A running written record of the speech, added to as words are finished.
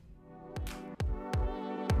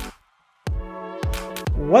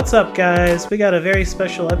What's up, guys? We got a very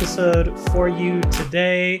special episode for you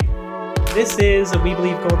today. This is a We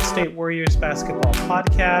Believe Golden State Warriors basketball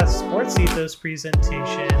podcast, Sports Ethos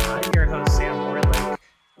presentation. I'm your host, Sam Warlick.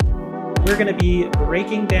 We're going to be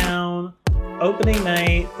breaking down opening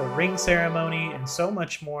night, the ring ceremony, and so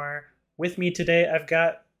much more. With me today, I've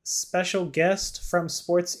got special guest from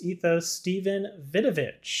Sports Ethos, Steven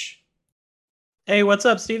Vidovich. Hey, what's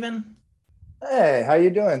up, Steven? Hey, how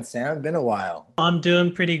you doing, Sam? Been a while. I'm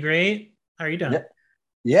doing pretty great. How are you doing?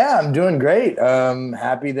 Yeah, I'm doing great. Very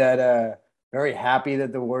happy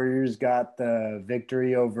that the Warriors got the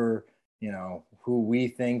victory over, who we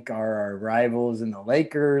think are our rivals in the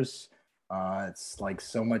Lakers. It's like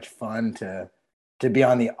so much fun to be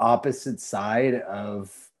on the opposite side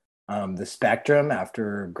of the spectrum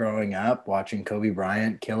after growing up watching Kobe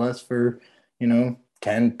Bryant kill us for,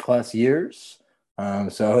 10 plus years.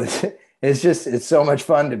 So it's so much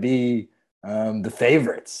fun to be the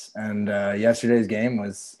favorites. And yesterday's game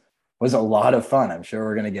was a lot of fun. I'm sure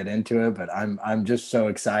we're going to get into it, but I'm just so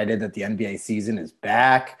excited that the NBA season is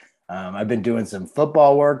back. I've been doing some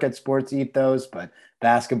football work at Sports Ethos, but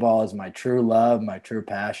basketball is my true love, my true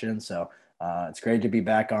passion. So it's great to be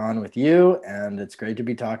back on with you, and it's great to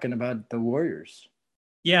be talking about the Warriors.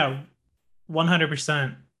 Yeah,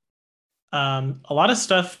 100%. A lot of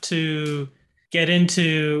stuff to get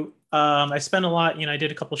into. I spent a lot, I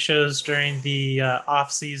did a couple shows during the off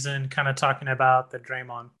season, kind of talking about the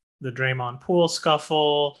Draymond Poole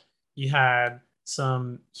scuffle. You had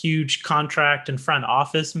some huge contract and front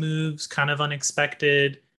office moves, kind of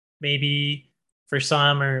unexpected, maybe for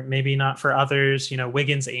some or maybe not for others.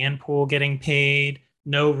 Wiggins and Poole getting paid,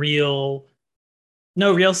 no real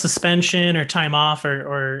suspension or time off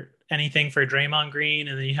or anything for Draymond Green.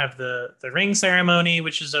 And then you have the ring ceremony,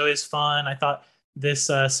 which is always fun. I thought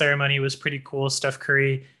this ceremony was pretty cool. Steph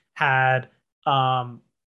Curry had some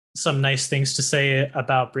nice things to say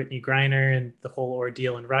about Brittany Griner and the whole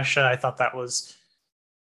ordeal in Russia. I thought that was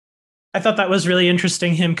really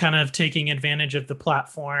interesting, him kind of taking advantage of the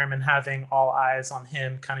platform and having all eyes on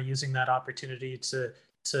him, kind of using that opportunity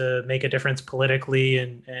to make a difference politically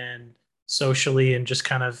and socially and just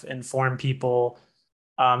kind of inform people.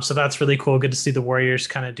 So that's really cool. Good to see the Warriors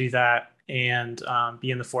kind of do that and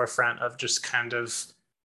be in the forefront of just kind of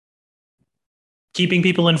keeping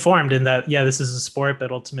people informed in that, yeah, this is a sport,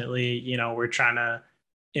 but ultimately, we're trying to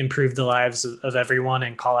improve the lives of everyone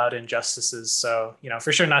and call out injustices. So,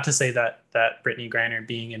 for sure, not to say that Brittany Griner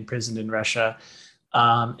being imprisoned in Russia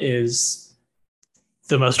is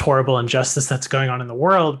the most horrible injustice that's going on in the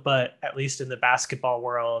world, but at least in the basketball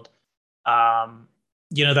world,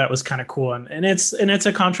 that was kind of cool. And it's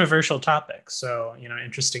a controversial topic. So,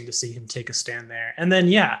 interesting to see him take a stand there. And then,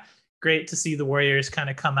 yeah, great to see the Warriors kind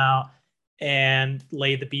of come out and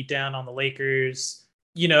lay the beat down on the Lakers.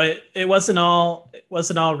 It wasn't all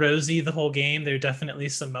rosy the whole game. There were definitely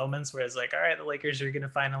some moments where it's like, all right, the Lakers are going to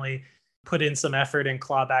finally put in some effort and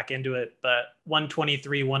claw back into it. But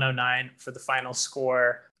 123-109 for the final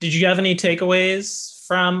score. Did you have any takeaways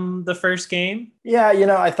from the first game? Yeah,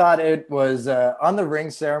 I thought it was on the ring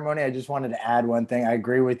ceremony. I just wanted to add one thing. I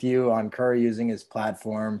agree with you on Curry using his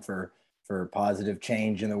platform for positive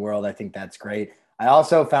change in the world. I think that's great. I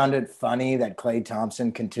also found it funny that Klay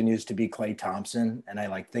Thompson continues to be Klay Thompson, and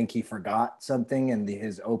I think he forgot something in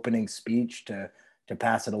his opening speech to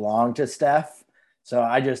pass it along to Steph. So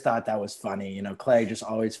I just thought that was funny. Klay just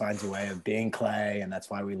always finds a way of being Klay, and that's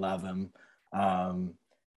why we love him.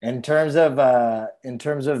 In terms of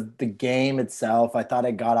the game itself, I thought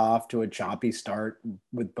it got off to a choppy start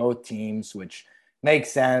with both teams, which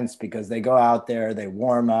makes sense because they go out there, they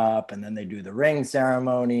warm up, and then they do the ring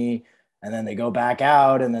ceremony, and then they go back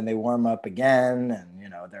out, and then they warm up again, and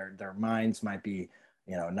their minds might be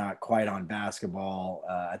not quite on basketball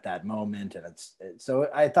at that moment, and so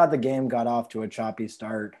I thought the game got off to a choppy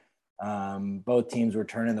start. Both teams were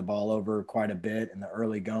turning the ball over quite a bit in the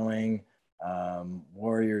early going.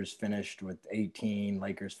 Warriors finished with 18,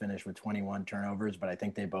 Lakers finished with 21 turnovers, but I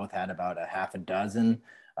think they both had about a half a dozen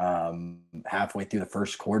halfway through the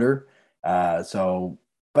first quarter.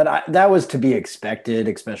 But that was to be expected,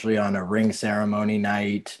 especially on a ring ceremony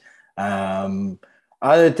night.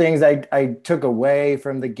 Other things I took away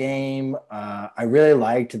from the game, I really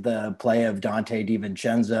liked the play of Dante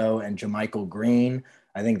DiVincenzo and JaMychal Green.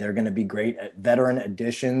 I think they're going to be great veteran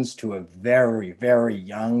additions to a very, very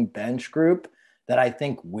young bench group that I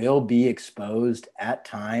think will be exposed at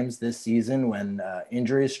times this season when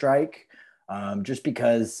injuries strike. Just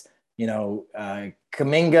because,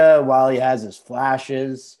 Kuminga, while he has his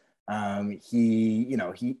flashes,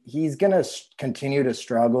 he's going to continue to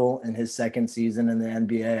struggle in his second season in the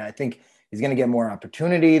NBA. I think he's going to get more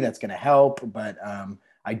opportunity. That's going to help. But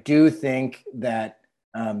I do think that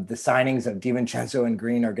the signings of DiVincenzo and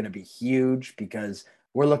Green are going to be huge because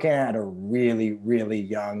we're looking at a really, really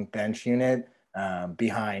young bench unit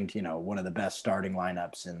behind, one of the best starting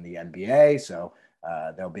lineups in the NBA. So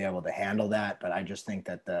they'll be able to handle that. But I just think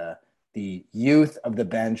that the youth of the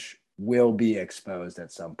bench will be exposed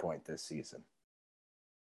at some point this season.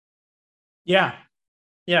 Yeah,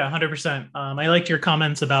 yeah, 100%. I liked your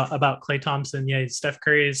comments about Klay Thompson. Yeah, Steph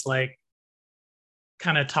Curry is like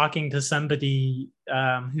kind of talking to somebody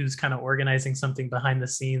who's kind of organizing something behind the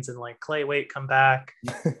scenes, and like, Klay, wait, come back.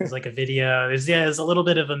 There's like a video. There's a little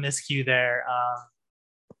bit of a miscue there.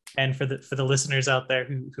 And for the listeners out there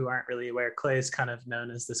who aren't really aware, Klay is kind of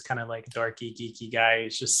known as this kind of like dorky, geeky guy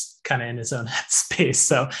who's just kind of in his own headspace.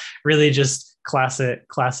 So really just classic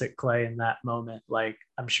Klay in that moment. Like,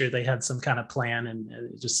 I'm sure they had some kind of plan, and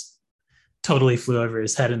it just totally flew over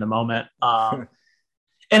his head in the moment.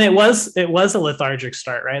 And it was a lethargic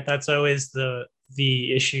start, right? That's always the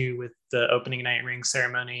issue with the opening night ring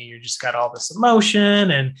ceremony. You just got all this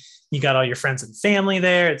emotion, and you got all your friends and family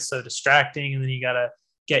there. It's so distracting, and then you got to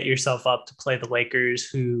get yourself up to play the Lakers,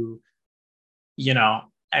 who,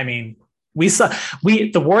 I mean,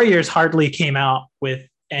 the Warriors hardly came out with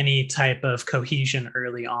any type of cohesion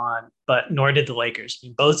early on, but nor did the Lakers. I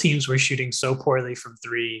mean, both teams were shooting so poorly from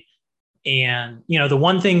three. And, the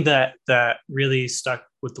one thing that really stuck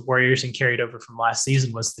with the Warriors and carried over from last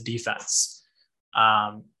season was the defense.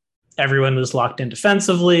 Everyone was locked in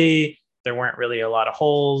defensively. There weren't really a lot of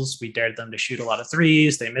holes. We dared them to shoot a lot of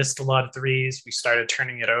threes. They missed a lot of threes. We started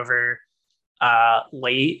turning it over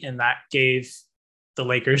late, and that gave the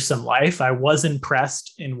Lakers some life. I was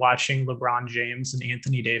impressed in watching LeBron James and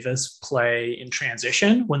Anthony Davis play in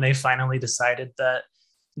transition when they finally decided that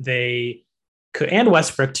they could, and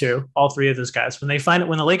Westbrook too, all three of those guys. When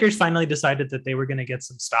the Lakers finally decided that they were going to get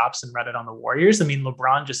some stops and run it on the Warriors, I mean,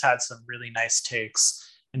 LeBron just had some really nice takes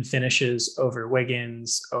and finishes over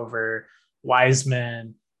Wiggins, over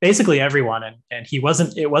Wiseman, basically everyone. And it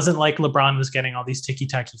wasn't like LeBron was getting all these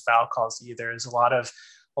ticky-tacky foul calls either. There's a lot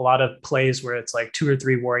of plays where it's like two or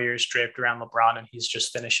three Warriors draped around LeBron and he's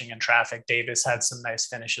just finishing in traffic. Davis had some nice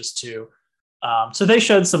finishes too. So they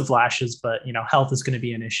showed some flashes, but health is going to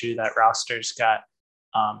be an issue. That roster's got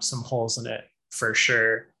some holes in it for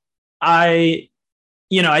sure. I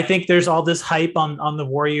think there's all this hype on the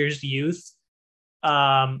Warriors youth.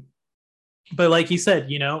 But like you said,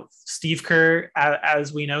 Steve Kerr,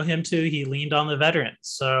 as we know him too, he leaned on the veterans.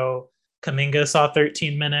 So Kuminga saw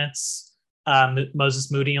 13 minutes.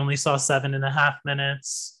 Moses Moody only saw 7.5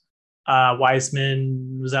 minutes.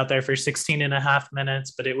 Wiseman was out there for 16.5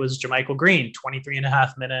 minutes, but it was JaMychal Green,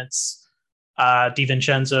 23.5 minutes.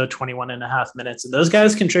 DiVincenzo, 21.5 minutes. And those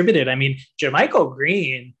guys contributed. I mean, JaMychal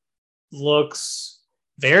Green looks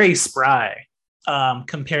very spry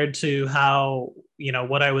compared to how,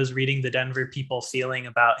 what I was reading the Denver people feeling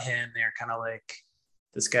about him. They're kind of like,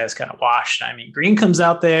 this guy's kind of washed. I mean, Green comes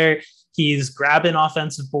out there, he's grabbing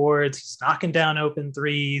offensive boards, he's knocking down open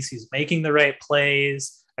threes, he's making the right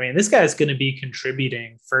plays. I mean, this guy's going to be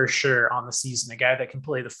contributing for sure on the season. A guy that can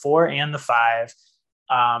play the 4 and the 5,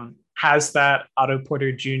 has that Otto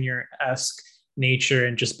Porter Jr.-esque nature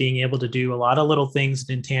and just being able to do a lot of little things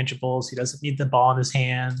and intangibles. He doesn't need the ball in his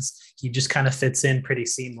hands. He just kind of fits in pretty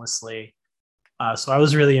seamlessly. So I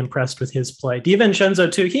was really impressed with his play.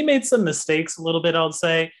 DiVincenzo too, he made some mistakes a little bit, I would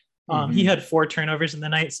say. He had 4 turnovers in the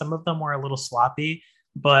night. Some of them were a little sloppy,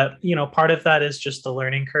 but part of that is just the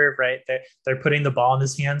learning curve, right? They're putting the ball in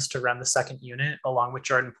his hands to run the second unit along with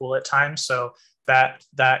Jordan Poole at times. So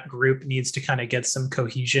that group needs to kind of get some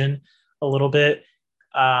cohesion a little bit.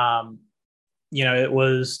 It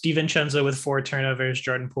was DiVincenzo with 4 turnovers,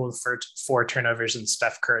 Jordan Poole with 4 turnovers, and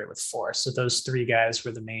Steph Curry with 4. So those 3 guys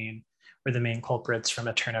were the main culprits from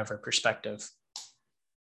a turnover perspective.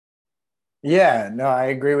 Yeah, no, I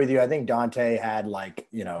agree with you. I think Dante had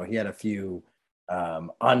he had a few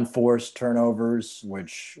unforced turnovers,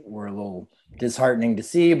 which were a little disheartening to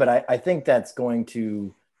see, but I think that's going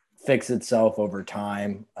to fix itself over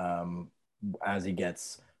time as he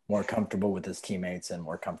gets more comfortable with his teammates and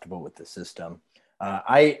more comfortable with the system.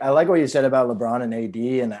 I like what you said about LeBron and AD,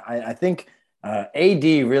 and I think AD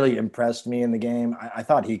really impressed me in the game. I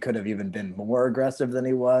thought he could have even been more aggressive than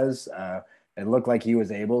he was. It looked like he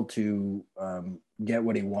was able to get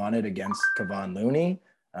what he wanted against Kevon Looney.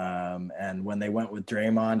 And when they went with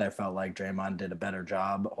Draymond, I felt like Draymond did a better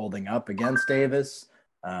job holding up against Davis.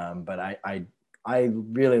 But I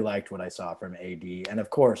really liked what I saw from AD. And of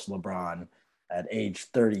course, LeBron at age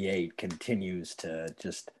 38 continues to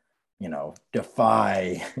just,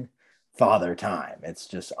 defy father time. It's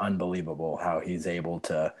just unbelievable how he's able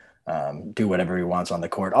to do whatever he wants on the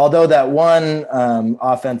court. Although that one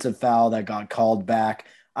offensive foul that got called back,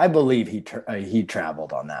 I believe he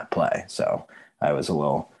traveled on that play. So I was a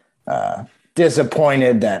little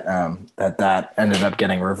disappointed that that ended up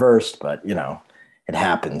getting reversed, but it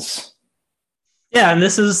happens. Yeah, and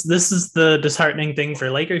this is the disheartening thing for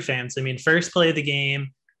Laker fans. I mean, first play of the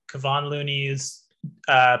game, Kevon Looney's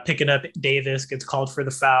picking up Davis, gets called for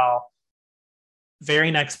the foul.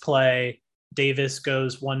 Very next play, Davis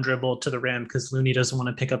goes one dribble to the rim because Looney doesn't want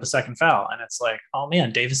to pick up a second foul. And it's like, oh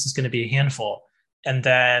man, Davis is going to be a handful. And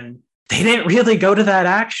then they didn't really go to that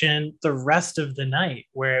action the rest of the night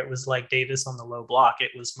where it was like Davis on the low block.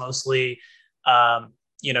 It was mostly,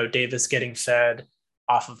 Davis getting fed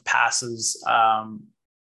off of passes,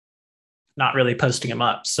 not really posting him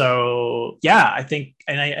up. So yeah, I think,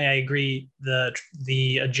 and I agree,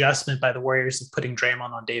 the adjustment by the Warriors of putting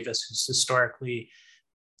Draymond on Davis, who's historically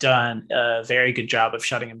done a very good job of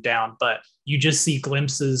shutting him down, but you just see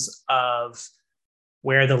glimpses of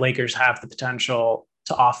where the Lakers have the potential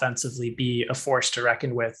to offensively be a force to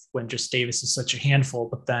reckon with when just Davis is such a handful,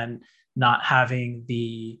 but then not having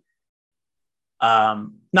the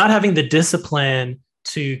discipline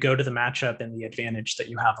to go to the matchup and the advantage that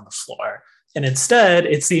you have on the floor. And instead,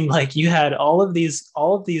 it seemed like you had all of these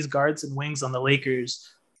guards and wings on the Lakers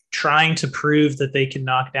trying to prove that they can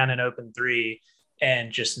knock down an open three,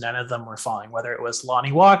 and just none of them were falling, whether it was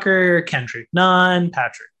Lonnie Walker, Kendrick Nunn,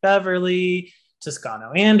 Patrick Beverly,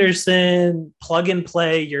 Toscano Anderson, plug and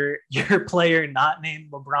play your player not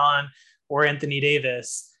named LeBron or Anthony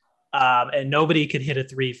Davis, and nobody could hit a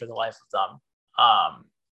three for the life of them.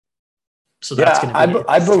 So that's going to be.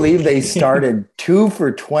 I believe they started 2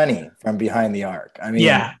 for 20 from behind the arc. I mean,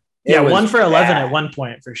 yeah, 1 for 11 at one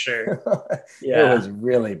point for sure. Yeah, it was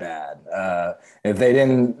really bad. If they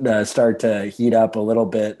didn't start to heat up a little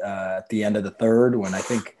bit at the end of the third, when I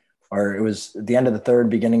think, or it was at the end of the third,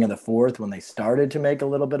 beginning of the fourth, when they started to make a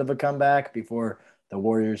little bit of a comeback before the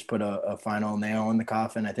Warriors put a final nail in the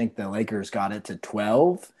coffin. I think the Lakers got it to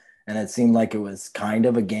 12, and it seemed like it was kind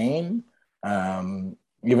of a game.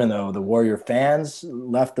 Even though the Warrior fans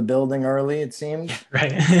left the building early, it seemed.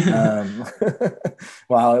 Right.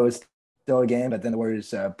 While it was still a game, but then the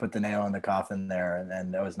Warriors put the nail in the coffin there,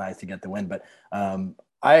 and it was nice to get the win. But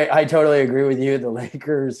I totally agree with you. The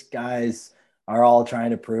Lakers guys are all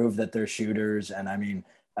trying to prove that they're shooters. And I mean,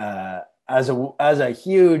 as a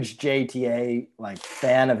huge JTA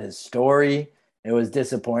fan of his story, it was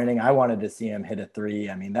disappointing. I wanted to see him hit a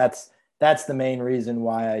three. I mean, that's the main reason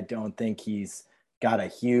why I don't think he's got a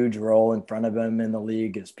huge role in front of him in the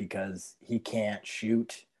league, is because he can't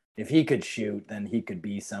shoot. If he could shoot, then he could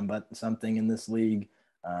be something in this league.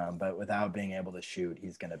 But without being able to shoot,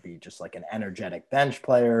 he's going to be just like an energetic bench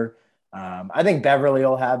player. I think Beverly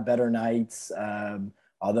will have better nights.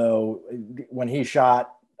 Although when he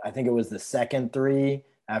shot, I think it was the second three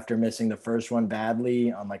after missing the first one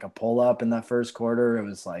badly on like a pull up in that first quarter, it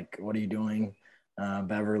was like, what are you doing,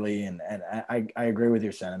 Beverly? And I agree with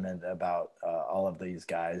your sentiment about all of these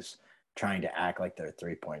guys trying to act like they're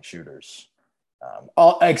 3-point shooters,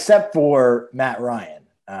 except for Matt Ryan,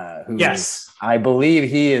 who yes, I believe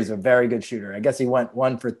he is a very good shooter. I guess he went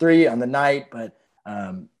 1 for 3 on the night, but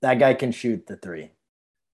that guy can shoot the three.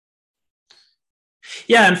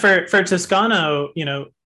 Yeah, and for Toscano,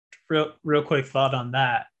 real quick thought on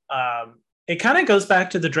that. It kind of goes back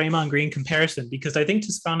to the Draymond Green comparison, because I think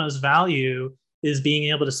Toscano's value is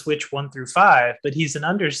being able to switch 1 through 5, but he's an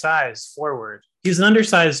undersized forward. He's an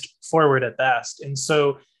undersized forward at best. And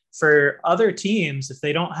so for other teams, if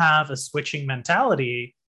they don't have a switching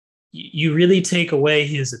mentality, you really take away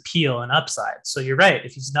his appeal and upside. So you're right.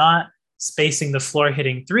 If he's not spacing the floor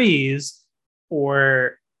hitting threes,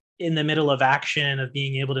 or in the middle of action of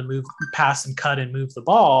being able to move, pass and cut and move the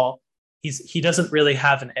ball, he doesn't really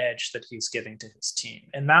have an edge that he's giving to his team.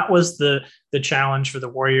 And that was the challenge for the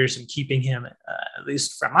Warriors in keeping him, at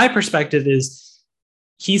least from my perspective, is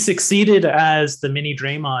he succeeded as the mini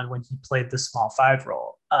Draymond when he played the small 5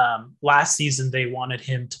 role. Last season, they wanted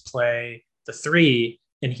him to play the 3,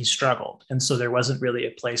 and he struggled. And so there wasn't really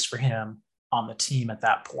a place for him on the team at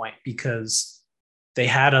that point, because they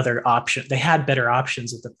had other options. They had better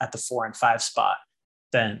options at the 4 and 5 spot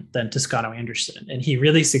than Toscano Anderson. And he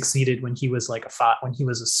really succeeded when he was like when he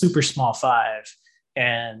was a super small 5,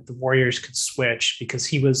 and the Warriors could switch because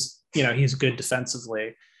he was, he's good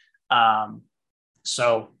defensively.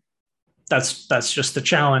 So that's just the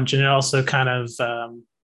challenge. And it also kind of,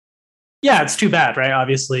 it's too bad, right?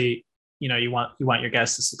 Obviously, you want your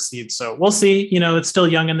guys to succeed. So we'll see. It's still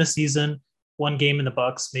young in the season. 1 game in the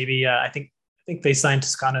books. Maybe I think think they signed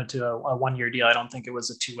Toscano to a 1-year deal. I don't think it was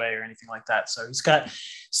a 2-way or anything like that. So he's got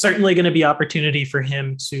certainly going to be opportunity for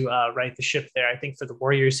him to right the ship there. I think for the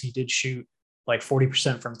Warriors, he did shoot like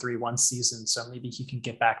 40% from 3 one season. So maybe he can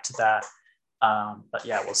get back to that. But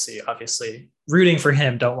yeah, we'll see. Obviously, rooting for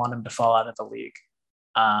him, don't want him to fall out of the league.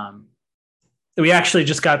 We actually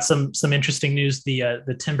just got some interesting news. The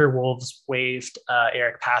Timberwolves waived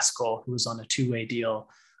Eric Paschall, who was on a 2-way deal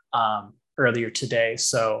earlier today.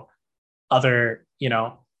 So other,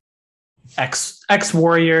 ex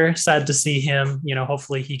Warrior, sad to see him.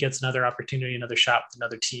 Hopefully he gets another opportunity, another shot with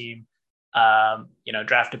another team.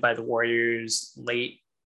 Drafted by the Warriors late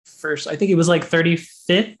first, I think it was like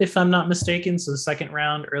 35th, if I'm not mistaken. So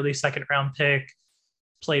the early second round pick,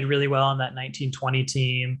 played really well on that 1920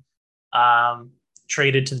 team.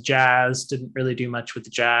 Traded to the Jazz, didn't really do much with the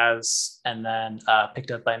Jazz, and then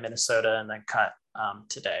picked up by Minnesota and then cut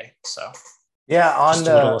today. So yeah, just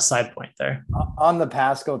a little side point there. On the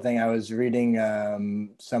Pascal thing, I was reading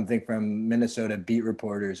something from Minnesota beat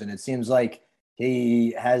reporters, and it seems like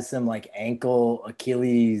he has some like ankle,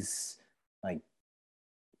 Achilles, like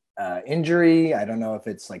injury. I don't know if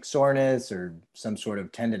it's like soreness or some sort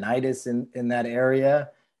of tendonitis in that area.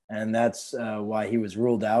 And that's why he was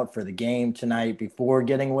ruled out for the game tonight before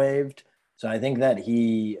getting waived. So I think that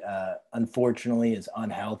he, unfortunately, is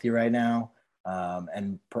unhealthy right now.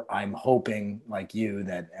 And I'm hoping, like you,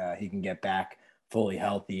 that he can get back fully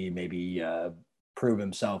healthy, maybe prove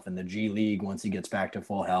himself in the G League once he gets back to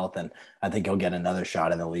full health. And I think he'll get another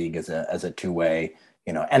shot in the league as a 2-way,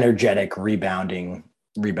 energetic rebounding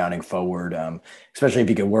forward, especially if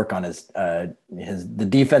he could work on the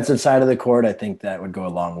defensive side of the court. I think that would go a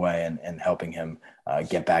long way in helping him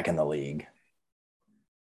get back in the league.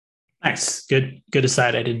 Nice, good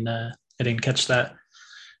aside. I didn't catch that.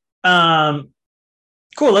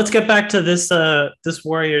 Cool. Let's get back to this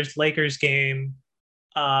Warriors Lakers game.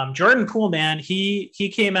 Jordan Poole, man,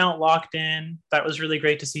 he came out locked in. That was really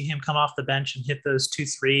great to see him come off the bench and hit those 2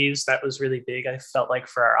 threes. That was really big, I felt like,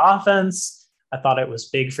 for our offense. I thought it was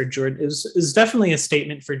big for Jordan. It was definitely a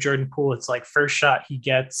statement for Jordan Poole. It's like first shot he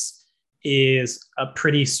gets is a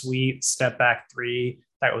pretty sweet step back 3.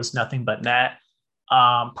 That was nothing but net.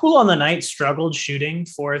 Poole on the night struggled shooting,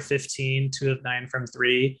 4 of 15, 2 of 9 from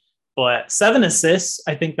 3, but 7 assists.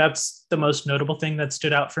 I think that's the most notable thing that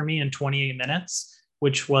stood out for me in 28 minutes,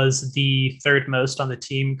 which was the 3rd most on the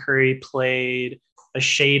team. Curry played a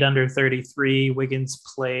shade under 33. Wiggins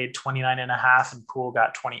played 29.5, and Poole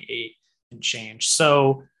got 28 and change.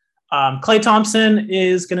 So Klay Thompson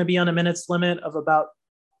is going to be on a minutes limit of about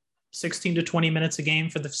 16 to 20 minutes a game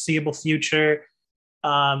for the foreseeable future.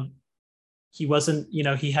 He wasn't,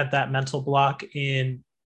 he had that mental block in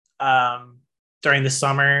during the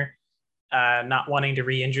summer, not wanting to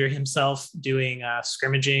re-injure himself doing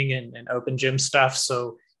scrimmaging and open gym stuff.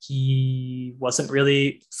 So he wasn't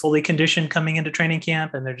really fully conditioned coming into training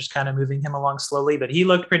camp, and they're just kind of moving him along slowly, but he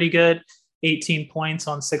looked pretty good. 18 points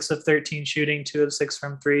on 6 of 13 shooting, 2 of 6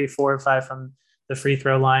 from 3, 4 of 5 from the free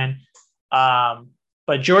throw line.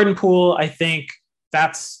 But Jordan Poole, I think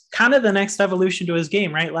that's kind of the next evolution to his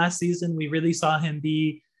game, right? Last season, we really saw him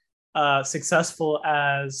be successful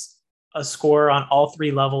as a scorer on all 3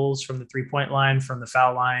 levels, from the 3-point line, from the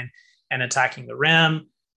foul line, and attacking the rim.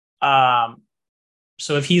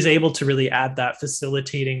 So if he's able to really add that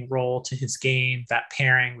facilitating role to his game, that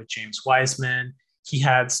pairing with James Wiseman, he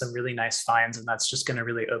had some really nice finds, and that's just going to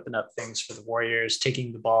really open up things for the Warriors,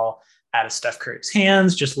 taking the ball out of Steph Curry's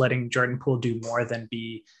hands, just letting Jordan Poole do more than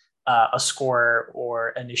be a scorer or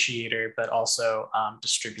initiator, but also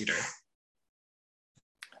distributor.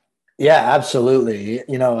 Yeah, absolutely.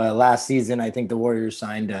 Last season, I think the Warriors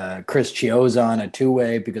signed Chris Chiozza on a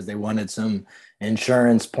 2-way because they wanted some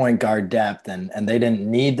insurance point guard depth, and they didn't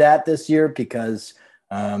need that this year because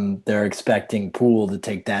they're expecting Poole to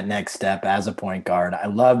take that next step as a point guard. I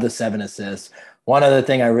love the 7 assists. One other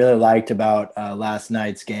thing I really liked about last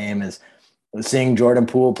night's game is seeing Jordan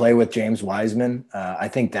Poole play with James Wiseman. I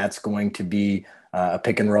think that's going to be a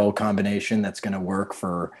pick and roll combination that's going to work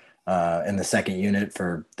for in the second unit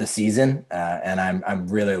for the season. And I'm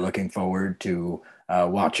really looking forward to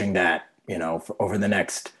watching that, over the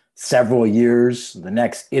next several years, the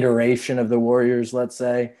next iteration of the Warriors, let's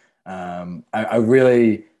say. I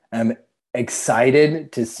really am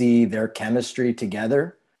excited to see their chemistry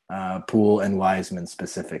together, Poole and Wiseman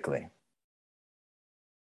specifically.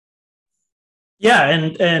 Yeah,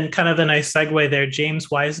 and kind of a nice segue there. James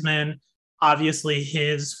Wiseman, obviously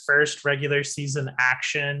his first regular season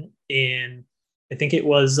action in, I think it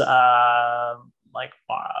was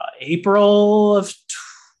April of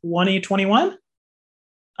 2021.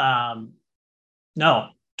 No,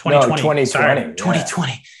 No, 2020. 2020. Sorry,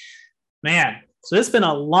 2020. Man, so it's been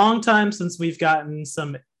a long time since we've gotten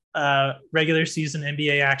some regular season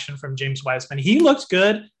NBA action from James Wiseman. He looked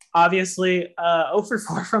good. Obviously, 0 for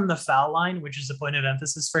 4 from the foul line, which is a point of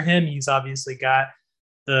emphasis for him. He's obviously got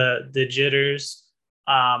the jitters.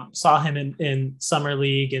 Saw him in summer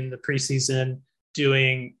league in the preseason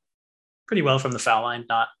doing pretty well from the foul line.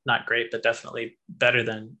 Not great, but definitely better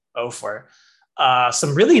than 0 for.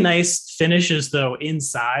 Some really nice finishes though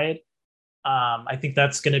inside. I think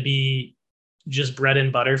that's going to be just bread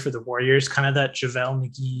and butter for the Warriors. Kind of that JaVale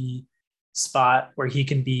McGee spot where he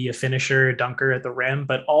can be a finisher, dunker at the rim,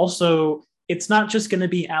 but also it's not just going to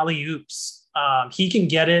be alley oops. He can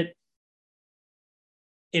get it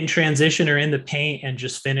in transition or in the paint and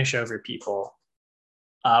just finish over people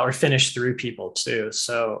or finish through people too.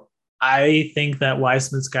 So I think that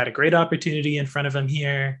Wiseman's got a great opportunity in front of him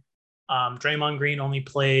here. Draymond Green only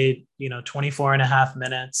played, 24 and a half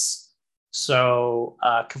minutes. So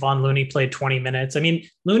Kevon Looney played 20 minutes. I mean,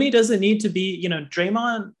 Looney doesn't need to be,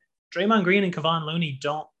 Draymond Green and Kevon Looney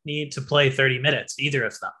don't need to play 30 minutes, either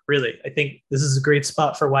of them, really. I think this is a great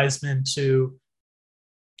spot for Wiseman to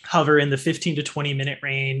hover in the 15 to 20 minute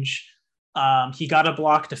range. He got a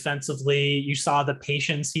block defensively. You saw the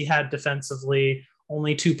patience he had defensively,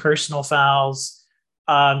 only 2 personal fouls,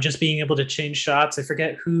 just being able to change shots. I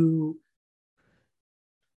forget the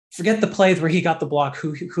play where he got the block,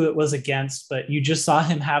 who it was against, but you just saw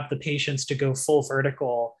him have the patience to go full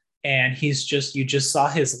vertical. And you just saw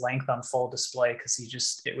his length on full display because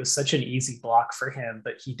it was such an easy block for him,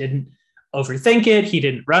 but he didn't overthink it. He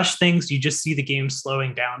didn't rush things. You just see the game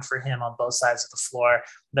slowing down for him on both sides of the floor.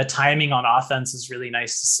 The timing on offense is really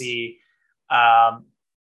nice to see.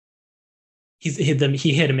 He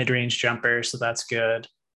hit a mid-range jumper, so that's good.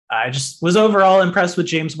 I just was overall impressed with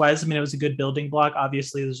James Wiseman. It was a good building block.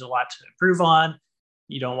 Obviously, there's a lot to improve on.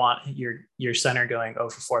 You don't want your center going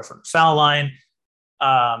 0 for 4 from the foul line.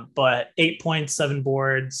 But 8 points, 7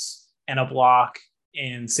 boards, and a block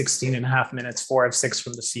in 16 and a half minutes, 4 of 6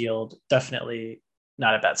 from the field. Definitely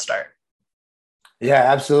not a bad start.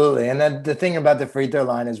 Yeah, absolutely. And then the thing about the free throw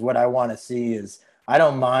line is what I want to see is I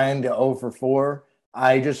don't mind the 0 for 4.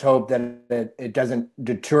 I just hope that it doesn't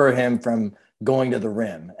deter him from going to the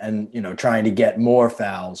rim and, trying to get more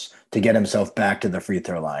fouls to get himself back to the free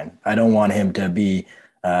throw line. I don't want him to be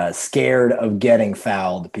scared of getting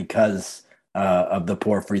fouled because of the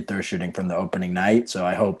poor free throw shooting from the opening night. So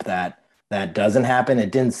I hope that doesn't happen.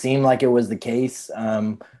 It didn't seem like it was the case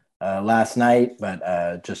last night, but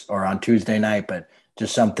or on Tuesday night, but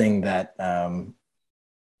just something that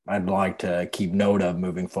I'd like to keep note of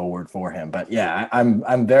moving forward for him. But yeah,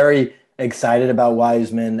 I'm very excited about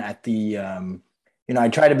Wiseman at the, I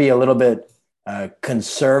try to be a little bit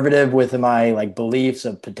conservative with my beliefs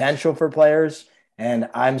of potential for players. And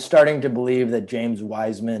I'm starting to believe that James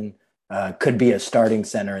Wiseman could be a starting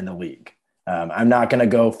center in the league. I'm not going to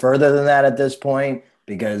go further than that at this point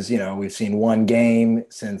because, we've seen one game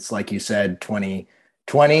since, like you said,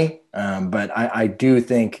 2020. But I do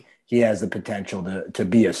think he has the potential to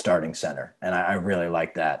be a starting center. And I really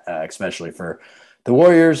like that, especially for the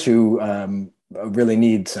Warriors who really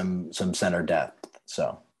need some center depth.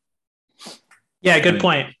 So. Yeah, good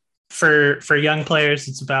point. For young players,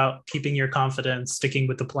 it's about keeping your confidence, sticking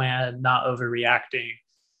with the plan, not overreacting.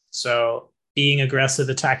 So being aggressive,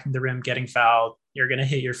 attacking the rim, getting fouled, you're going to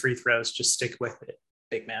hit your free throws. Just stick with it,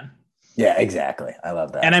 big man. Yeah, exactly. I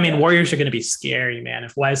love that. And I mean, Warriors are going to be scary, man.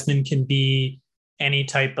 If Wiseman can be any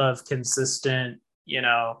type of consistent,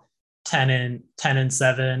 10 and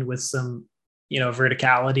 7 with some,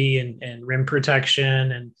 verticality and rim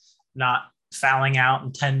protection and not fouling out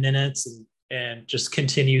in 10 minutes and just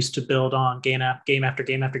continues to build on game after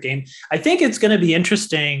game after game. I think it's going to be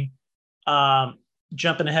interesting.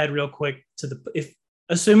 Jumping ahead real quick to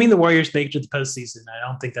assuming the Warriors make it to the postseason, I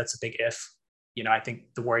don't think that's a big if. I think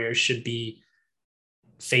the Warriors should be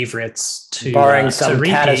favorites to barring some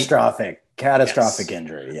catastrophic yes.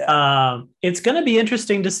 injury. Yeah. It's going to be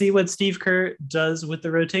interesting to see what Steve Kerr does with the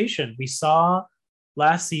rotation. We saw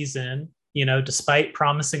last season, despite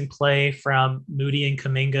promising play from Moody and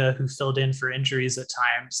Kuminga, who filled in for injuries at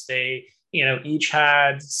times, they each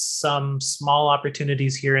had some small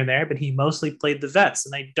opportunities here and there, but he mostly played the vets.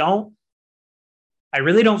 And I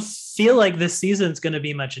really don't feel like this season is going to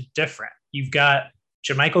be much different. You've got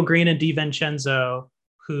JaMychal Green and DiVincenzo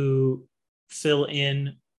who fill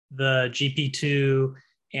in the GP2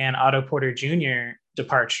 and Otto Porter Jr.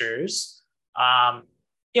 departures.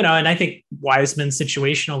 And I think Wiseman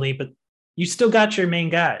situationally, but you still got your main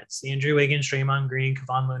guys, Andrew Wiggins, Draymond Green,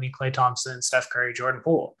 Kevon Looney, Klay Thompson, Steph Curry, Jordan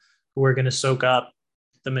Poole, who are going to soak up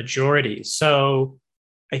the majority. So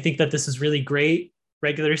I think that this is really great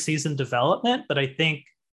regular season development, but I think,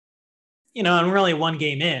 and we're only one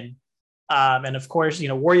game in. And of course,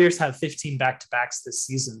 Warriors have 15 back-to-backs this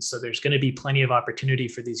season. So there's going to be plenty of opportunity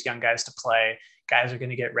for these young guys to play. Guys are going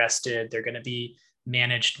to get rested. They're going to be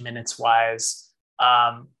managed minutes wise.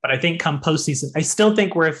 But I think come postseason, I still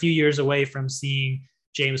think we're a few years away from seeing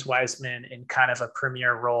James Wiseman in kind of a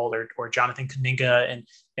premier role, or Jonathan Kuminga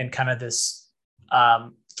and kind of this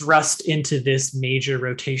thrust into this major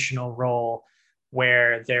rotational role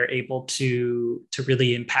where they're able to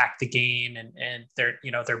really impact the game, and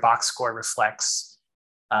their box score reflects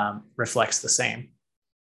the same.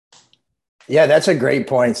 Yeah, that's a great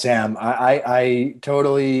point, Sam. I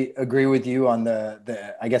totally agree with you on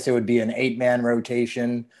the I guess it would be an 8-man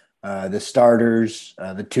rotation. The starters,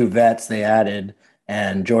 the 2 vets they added,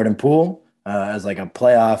 and Jordan Poole as like a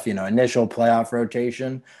playoff, initial playoff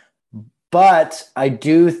rotation. But I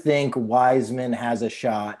do think Wiseman has a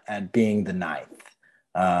shot at being the 9th.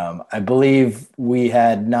 I believe we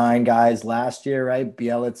had 9 guys last year, right?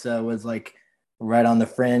 Bielitsa was like right on the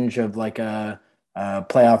fringe of like a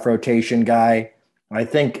playoff rotation guy. I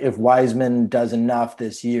think if Wiseman does enough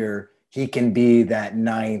this year, he can be that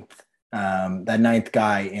ninth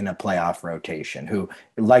guy in a playoff rotation who,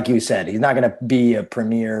 like you said, he's not going to be a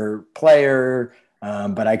premier player,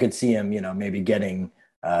 but I could see him, maybe getting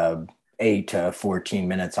 8 to 14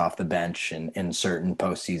 minutes off the bench in certain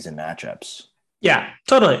postseason matchups. Yeah,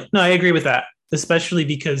 totally. No, I agree with that, especially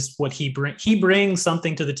because what he brings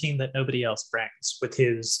something to the team that nobody else brings with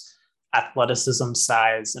his athleticism,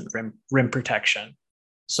 size, and rim protection.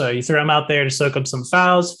 So you throw him out there to soak up some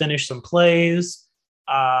fouls, finish some plays.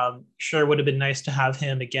 Sure, would have been nice to have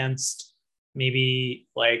him against maybe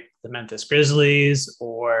like the Memphis Grizzlies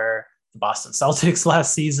or the Boston Celtics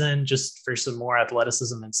last season, just for some more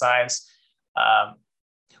athleticism and size.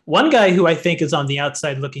 One guy who I think is on the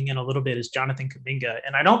outside looking in a little bit is Jonathan Kuminga.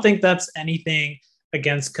 And I don't think that's anything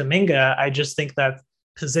against Kuminga. I just think that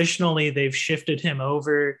positionally they've shifted him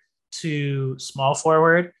over to small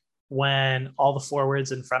forward when all the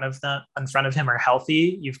forwards in front of him are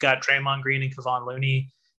healthy. You've got Draymond Green and Kevon Looney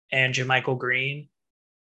and JaMychal Green.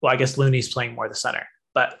 Well, I guess Looney's playing more the center.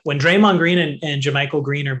 But when Draymond Green and JaMychal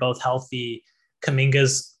Green are both healthy,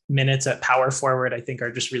 Kuminga's minutes at power forward, I think,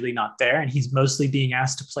 are just really not there. And he's mostly being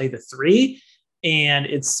asked to play the 3. And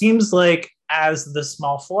it seems like as the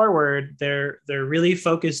small forward, they're really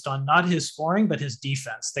focused on not his scoring, but his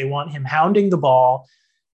defense. They want him hounding the ball,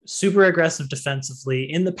 super aggressive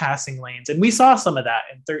defensively in the passing lanes. And we saw some of that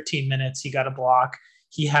in 13 minutes. He got a block.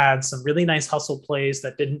 He had some really nice hustle plays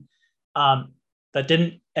that didn't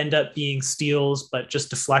end up being steals, but just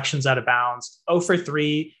deflections out of bounds. 0 for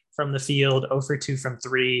 3 from the field, 0 for 2 from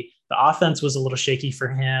 3. The offense was a little shaky for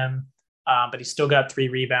him, but he still got 3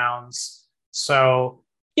 rebounds. So,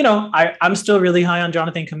 I'm still really high on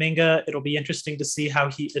Jonathan Kuminga. It'll be interesting to see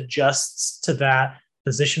how he adjusts to that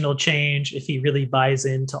positional change, if he really buys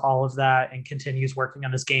into all of that and continues working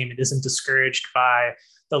on his game and isn't discouraged by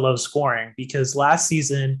the low scoring. Because last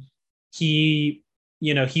season, he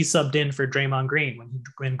subbed in for Draymond Green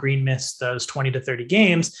when Green missed those 20 to 30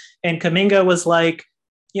 games, and Kuminga was like,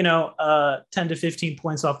 10 to 15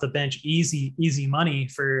 points off the bench, easy money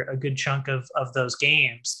for a good chunk of those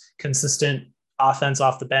games. Consistent offense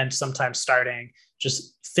off the bench, sometimes starting,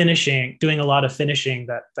 just finishing, doing a lot of finishing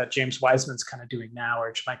that James Wiseman's kind of doing now,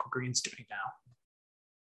 or JaMychal Green's doing now.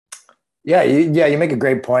 Yeah, you make a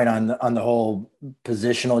great point on the whole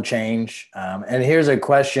positional change. And here's a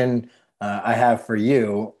question I have for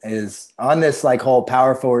you is on this like whole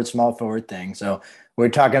power forward, small forward thing. So we're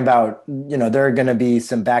talking about, there are going to be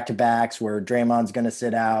some back-to-backs where Draymond's going to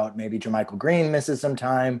sit out. Maybe JaMychal Green misses some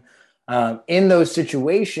time. In those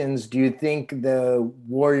situations, do you think the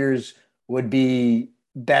Warriors would be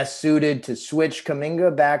best suited to switch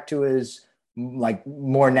Kuminga back to his like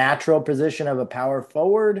more natural position of a power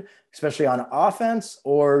forward, especially on offense?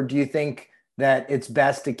 Or do you think that it's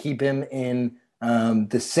best to keep him in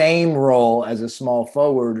the same role as a small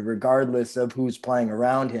forward, regardless of who's playing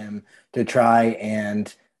around him, to try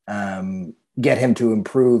and get him to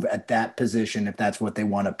improve at that position if that's what they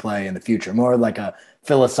want to play in the future? More like a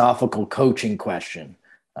philosophical coaching question.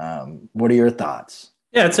 What are your thoughts?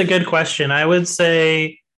 Yeah, it's a good question. I would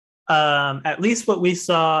say at least what we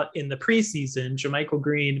saw in the preseason, JaMychal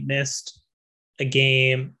Green missed a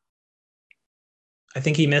game. I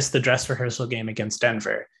think he missed the dress rehearsal game against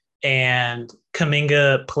Denver. And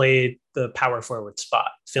Kuminga played the power forward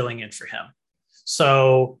spot, filling in for him.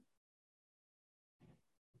 So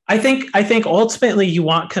I think ultimately you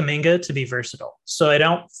want Kuminga to be versatile. So I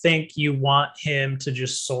don't think you want him to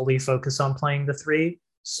just solely focus on playing the 3.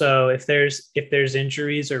 So if there's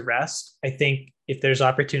injuries or rest, I think if there's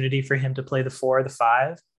opportunity for him to play the 4 or the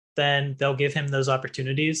 5, then they'll give him those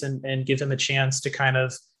opportunities and give him a chance to kind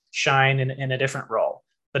of shine in a different role.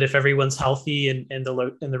 But if everyone's healthy and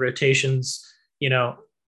the rotations, you know,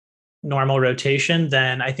 normal rotation,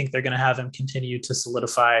 then I think they're going to have him continue to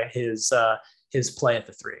solidify his play at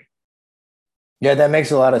the 3. Yeah, that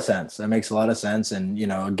makes a lot of sense. That makes a lot of sense. And,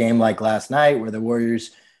 a game like last night where the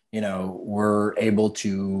Warriors, were able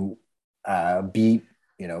to beat,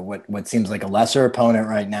 what seems like a lesser opponent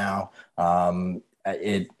right now.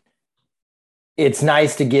 It's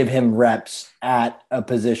nice to give him reps at a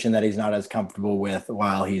position that he's not as comfortable with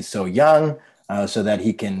while he's so young, so that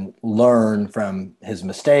he can learn from his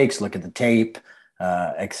mistakes, look at the tape,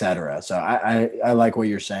 etc. So I like what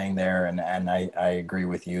you're saying there, and I agree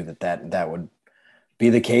with you that would be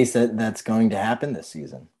the case that's going to happen this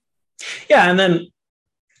season. Yeah, and then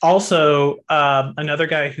also another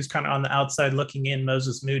guy who's kind of on the outside looking in,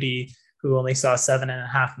 Moses Moody, who only saw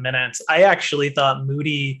 7.5 minutes. I actually thought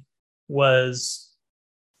Moody was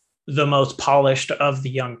the most polished of the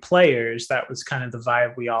young players. That was kind of the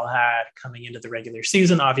vibe we all had coming into the regular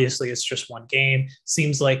season. Obviously, it's just one game.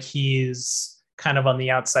 Seems like he's kind of on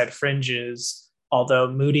the outside fringes,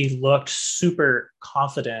 although Moody looked super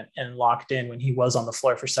confident and locked in when he was on the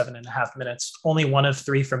floor for 7.5 minutes. Only 1 of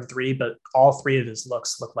 3 from 3, but all 3 of his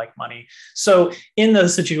looks look like money. So in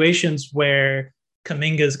those situations where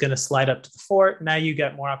Kuminga is going to slide up to the 4, now you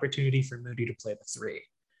get more opportunity for Moody to play the 3.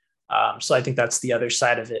 So I think that's the other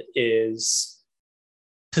side of it, is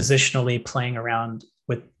positionally playing around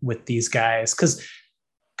with these guys, because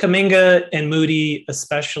Kuminga and Moody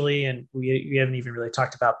especially, and we haven't even really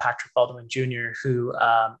talked about Patrick Baldwin Jr., who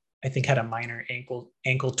I think had a minor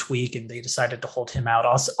ankle tweak, and they decided to hold him out.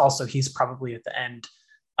 Also, he's probably at the end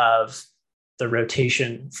of the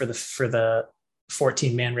rotation for the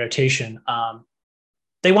 14-man rotation.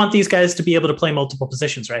 They want these guys to be able to play multiple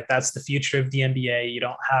positions, right? That's the future of the NBA. You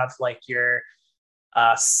don't have like your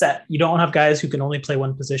set. You don't have guys who can only play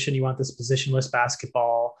one position. You want this positionless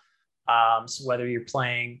basketball. So whether you're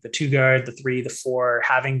playing the 2 guard, the 3, the 4,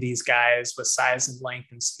 having these guys with size and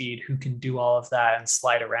length and speed who can do all of that and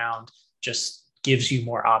slide around just gives you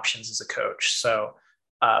more options as a coach. So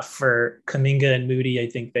for Kuminga and Moody, I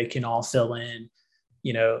think they can all fill in,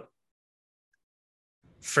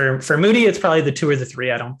 for Moody, it's probably the 2 or the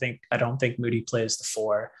 3. I don't think Moody plays the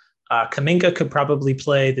 4. Kuminga could probably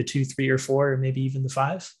play the 2, 3, or 4, or maybe even the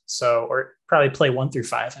 5. So, or probably play 1 through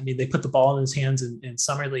 5. I mean, they put the ball in his hands in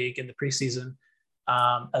summer league in the preseason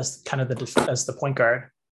as kind of as the point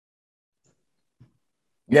guard.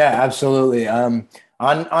 Yeah, absolutely. On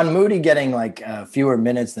Moody getting like fewer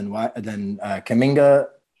minutes than Kuminga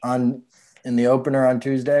in the opener on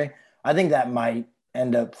Tuesday, I think that might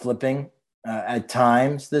end up flipping at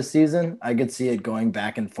times this season. I could see it going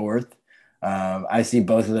back and forth. I see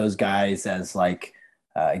both of those guys as like,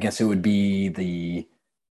 I guess it would be the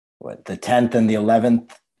 10th and the 11th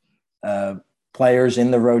players in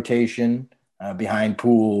the rotation behind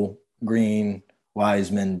Poole, Green,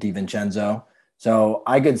 Wiseman, DiVincenzo. So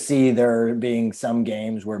I could see there being some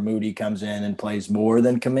games where Moody comes in and plays more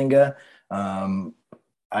than Kuminga.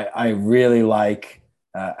 I really like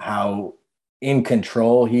how in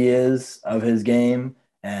control he is of his game,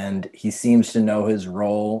 and he seems to know his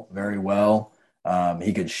role very well.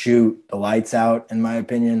 He could shoot the lights out, in my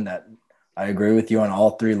opinion. That I agree with you on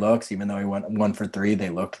all 3 looks. Even though he went 1 for 3,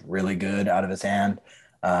 they looked really good out of his hand.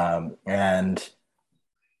 And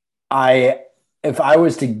if I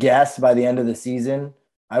was to guess by the end of the season,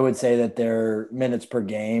 I would say that their minutes per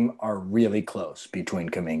game are really close between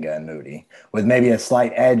Kuminga and Moody, with maybe a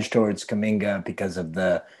slight edge towards Kuminga because of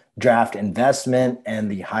the draft investment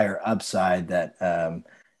and the higher upside that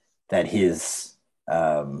his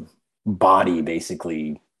body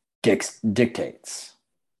basically dictates.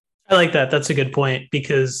 I like that. That's a good point,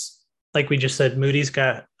 because like we just said, Moody's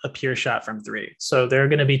got a pure shot from 3. So there are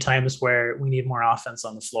going to be times where we need more offense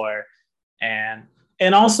on the floor. And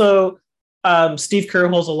also Steve Kerr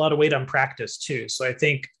holds a lot of weight on practice too. So I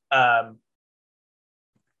think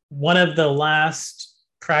one of the last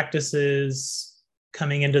practices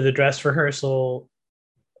coming into the dress rehearsal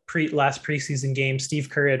last preseason game, Steve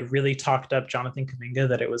Kerr had really talked up Jonathan Kuminga,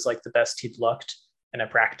 that it was like the best he'd looked in a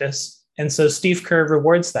practice. And so Steve Kerr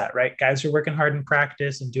rewards that, right? Guys are working hard in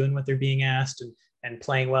practice and doing what they're being asked and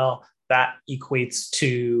playing well. That equates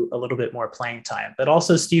to a little bit more playing time. But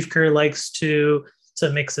also Steve Kerr likes to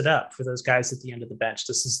mix it up for those guys at the end of the bench.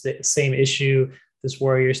 This is the same issue this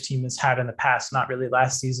Warriors team has had in the past, not really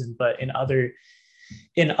last season, but in other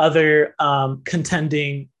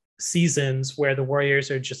contending seasons where the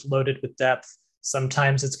Warriors are just loaded with depth.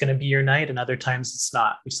 Sometimes it's going to be your night, and other times it's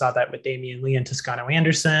not. We saw that with Damian Lee and Toscano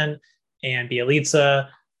Anderson and Bielitsa.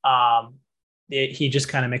 He just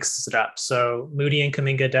kind of mixes it up. So Moody and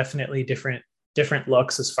Kuminga definitely different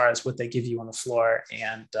looks as far as what they give you on the floor.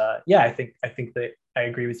 And I think that I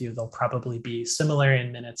agree with you. They'll probably be similar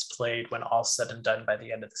in minutes played when all said and done by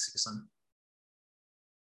the end of the season.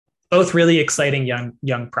 Both really exciting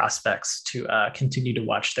young prospects to continue to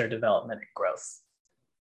watch their development and growth.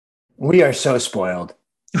 We are so spoiled.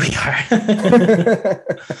 We are.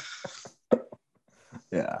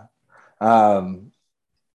 Yeah.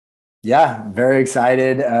 Yeah, very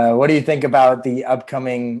excited. What do you think about the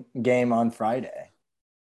upcoming game on Friday?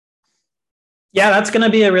 Yeah, that's going to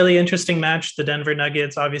be a really interesting match. The Denver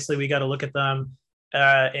Nuggets, obviously, we got to look at them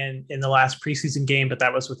in the last preseason game, but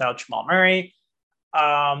that was without Jamal Murray.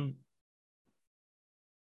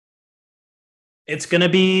 It's gonna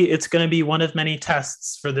be one of many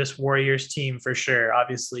tests for this Warriors team for sure.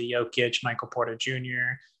 Obviously, Jokic, Michael Porter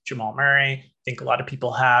Jr., Jamal Murray. I think a lot of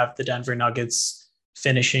people have the Denver Nuggets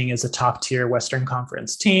finishing as a top tier Western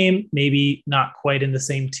Conference team. Maybe not quite in the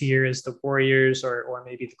same tier as the Warriors or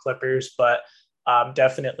maybe the Clippers, but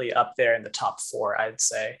definitely up there in the top four, I'd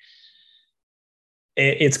say.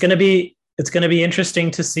 It's going to be interesting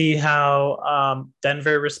to see how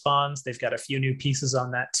Denver responds. They've got a few new pieces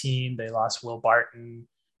on that team. They lost Will Barton.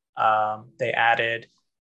 They added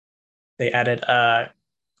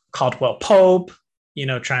Caldwell Pope,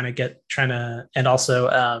 and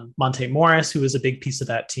also Monte Morris, who was a big piece of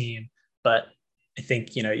that team. But I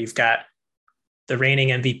think, you've got the reigning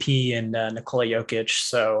MVP and Nikola Jokic.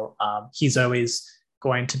 So he's always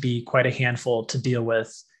going to be quite a handful to deal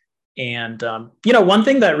with. And, one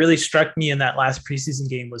thing that really struck me in that last preseason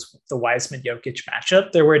game was the Wiseman-Jokic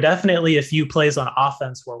matchup. There were definitely a few plays on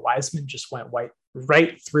offense where Wiseman just went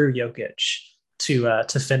right through Jokic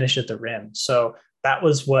to finish at the rim. So that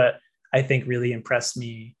was what I think really impressed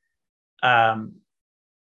me in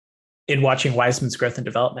watching Wiseman's growth and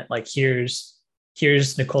development. Like here's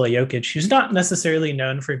Nikola Jokic, who's not necessarily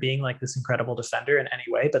known for being like this incredible defender in any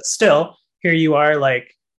way, but still here you are,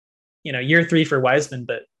 like, year 3 for Wiseman,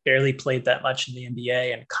 but barely played that much in the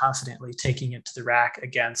NBA and confidently taking it to the rack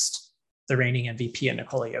against the reigning MVP and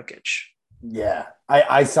Nikola Jokic. Yeah,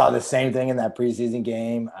 I saw the same thing in that preseason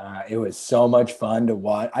game. It was so much fun to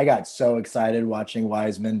watch. I got so excited watching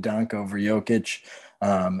Wiseman dunk over Jokic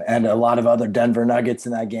and a lot of other Denver Nuggets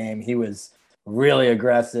in that game. He was really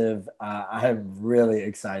aggressive. I'm really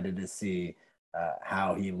excited to see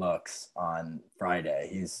how he looks on Friday.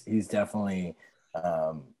 He's definitely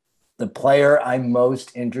the player I'm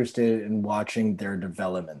most interested in watching their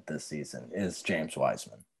development this season is James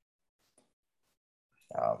Wiseman.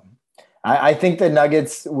 I think the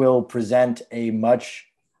Nuggets will present a much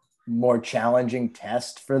more challenging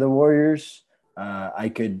test for the Warriors.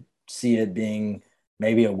 I could see it being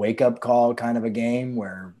maybe a wake-up call kind of a game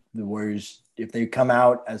where the Warriors, if they come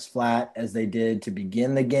out as flat as they did to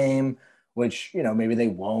begin the game, which, maybe they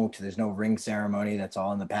won't. There's no ring ceremony. That's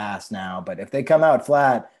all in the past now. But if they come out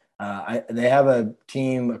flat, they have a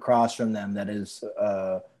team across from them that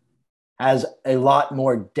has a lot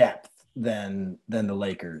more depth than the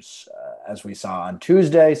Lakers, as we saw on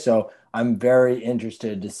Tuesday. So I'm very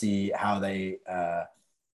interested to see how they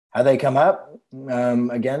come up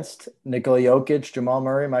against Nikola Jokic, Jamal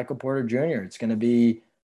Murray, Michael Porter Jr. It's going to be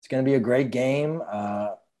a great game.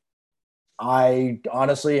 I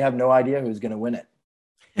honestly have no idea who's going to win it.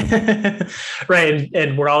 Right,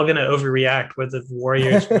 and we're all going to overreact whether the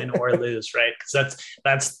Warriors win or lose, right? Because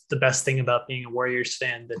that's the best thing about being a Warriors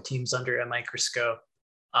fan. The team's under a microscope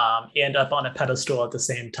and up on a pedestal at the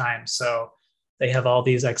same time. So they have all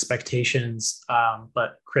these expectations,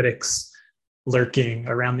 but critics lurking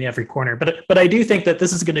around the every corner. But I do think that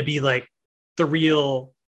this is going to be like the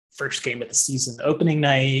real first game of the season, opening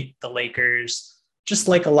night, the Lakers, just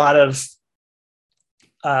like a lot of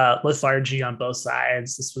lethargy on both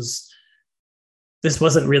sides. This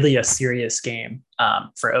wasn't really a serious game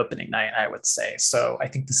for opening night, I would say. So I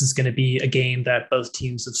think this is going to be a game that both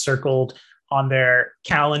teams have circled on their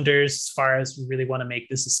calendars as far as we really want to make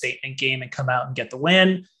this a statement game and come out and get the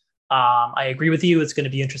win. I agree with you. It's going to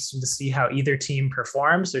be interesting to see how either team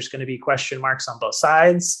performs. There's going to be question marks on both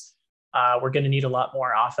sides. We're going to need a lot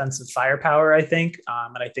more offensive firepower, I think.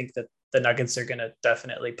 And I think that the Nuggets are going to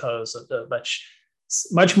definitely pose a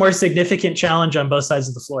much more significant challenge on both sides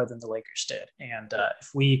of the floor than the Lakers did. And if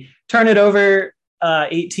we turn it over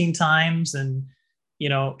 18 times and,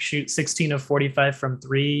 shoot 16 of 45 from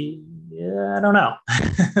 3, I don't know.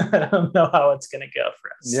 I don't know how it's going to go for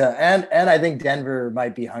us. Yeah, and I think Denver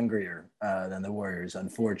might be hungrier than the Warriors,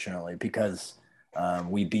 unfortunately, because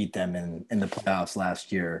we beat them in the playoffs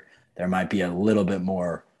last year, there might be a little bit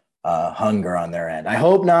more hunger on their end. I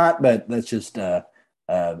hope not, but that's just a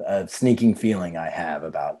sneaking feeling I have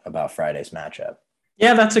about Friday's matchup.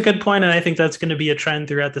 Yeah, that's a good point, and I think that's going to be a trend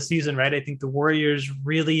throughout the season, right? I think the Warriors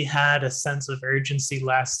really had a sense of urgency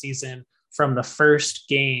last season from the first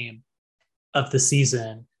game of the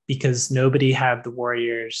season because nobody had the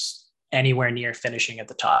Warriors anywhere near finishing at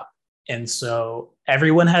the top. And so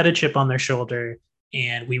everyone had a chip on their shoulder,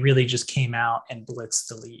 and we really just came out and blitzed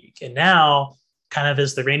the league. And now, kind of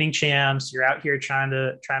as the reigning champs, you're out here trying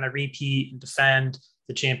to repeat and defend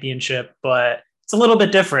the championship, but it's a little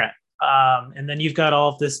bit different. And then you've got all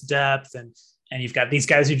of this depth, and you've got these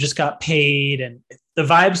guys who just got paid, and the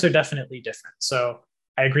vibes are definitely different. So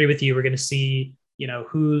I agree with you. We're going to see,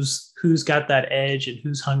 who's got that edge and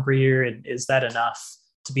who's hungrier, and is that enough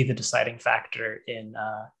to be the deciding factor in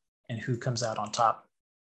who comes out on top.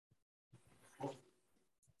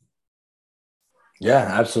 Yeah,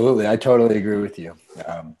 absolutely. I totally agree with you.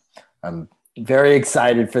 I'm very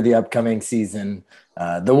excited for the upcoming season.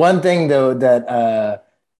 The one thing, though, that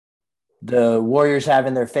the Warriors have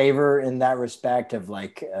in their favor in that respect of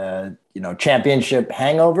championship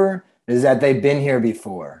hangover is that they've been here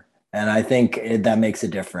before. And I think that makes a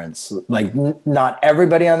difference. Like, not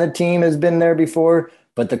everybody on the team has been there before,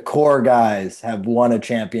 but the core guys have won a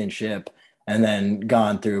championship and then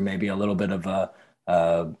gone through maybe a little bit of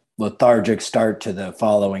a lethargic start to the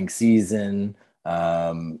following season,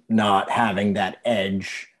 not having that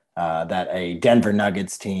edge that a Denver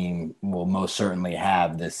Nuggets team will most certainly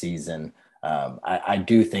have this season. I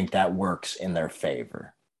do think that works in their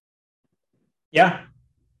favor. Yeah.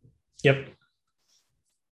 Yep.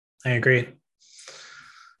 I agree.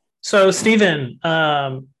 So, Steven,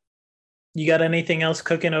 you got anything else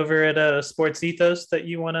cooking over at Sports Ethos that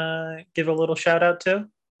you want to give a little shout out to?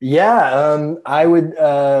 Yeah, I would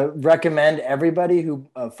recommend everybody who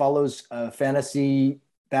follows fantasy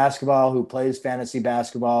basketball, who plays fantasy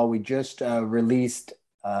basketball. We just released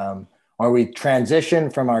or we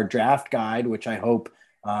transitioned from our draft guide, which I hope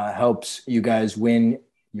helps you guys win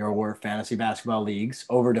your fantasy basketball leagues,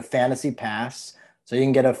 over to Fantasy Pass. So you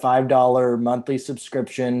can get a $5 monthly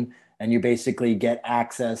subscription, and you basically get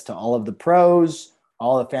access to all of the pros,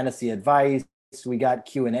 all the fantasy advice. We got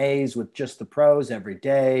Q&As with just the pros every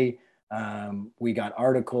day. We got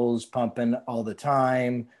articles pumping all the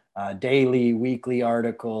time, daily, weekly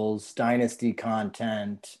articles, dynasty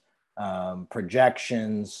content,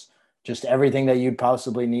 projections, just everything that you'd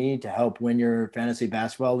possibly need to help win your fantasy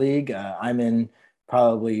basketball league. I'm in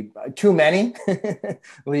probably too many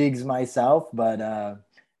leagues myself, but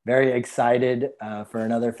very excited for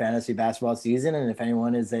another fantasy basketball season. And if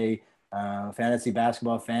anyone is a fantasy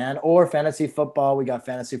basketball fan or fantasy football, we got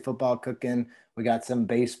fantasy football cooking. We got some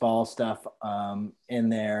baseball stuff in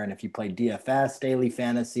there. And if you play DFS, daily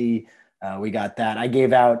fantasy, we got that. I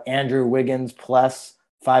gave out Andrew Wiggins plus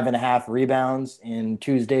 5.5 rebounds in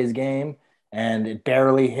Tuesday's game, and it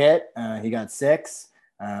barely hit. He got 6.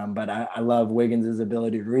 But I love Wiggins'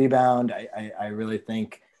 ability to rebound. I really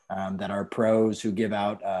think that our pros who give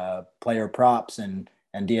out player props and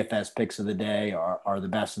DFS picks of the day are the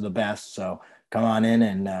best of the best. So come on in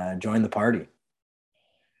and join the party.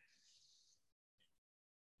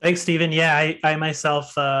 Thanks, Steven. Yeah, I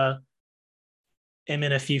myself am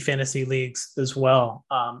in a few fantasy leagues as well.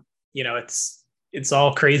 It's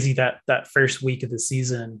all crazy that first week of the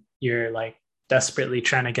season, you're like desperately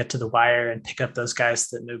trying to get to the wire and pick up those guys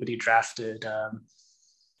that nobody drafted.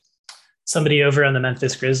 Somebody over on the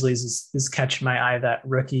Memphis Grizzlies is catching my eye, that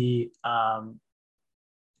rookie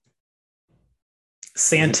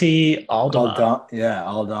Santi Aldama.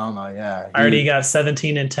 Aldama. Yeah. Already got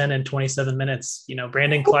 17 and 10 in 27 minutes.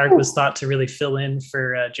 Brandon Clark was thought to really fill in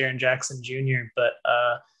for Jaren Jackson Jr., but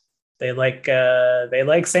they like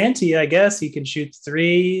Santi, I guess. He can shoot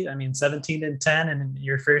 3. 17 and 10 in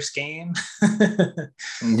your first game.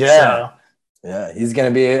 Yeah. Yeah, he's going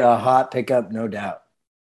to be a hot pickup, no doubt.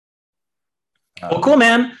 Well, cool,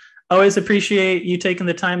 man. Always appreciate you taking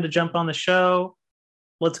the time to jump on the show.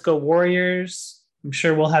 Let's go Warriors. I'm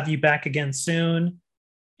sure we'll have you back again soon.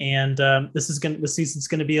 And the season's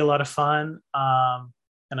going to be a lot of fun.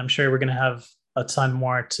 And I'm sure we're going to have a ton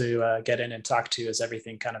more to get in and talk to as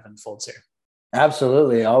everything kind of unfolds here.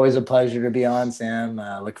 Absolutely. Always a pleasure to be on, Sam.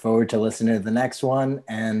 Look forward to listening to the next one,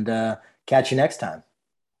 and catch you next time.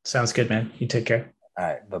 Sounds good, man. You take care. All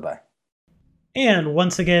right. Bye-bye. And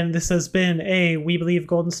once again, this has been a We Believe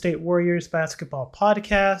Golden State Warriors basketball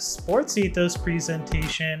podcast, Sports Ethos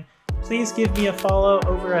presentation. Please give me a follow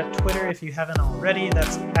over at Twitter if you haven't already.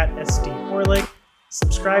 That's at SD Orlick.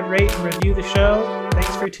 Subscribe, rate, and review the show.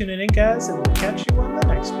 Thanks for tuning in, guys, and we'll catch you on the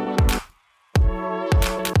next one.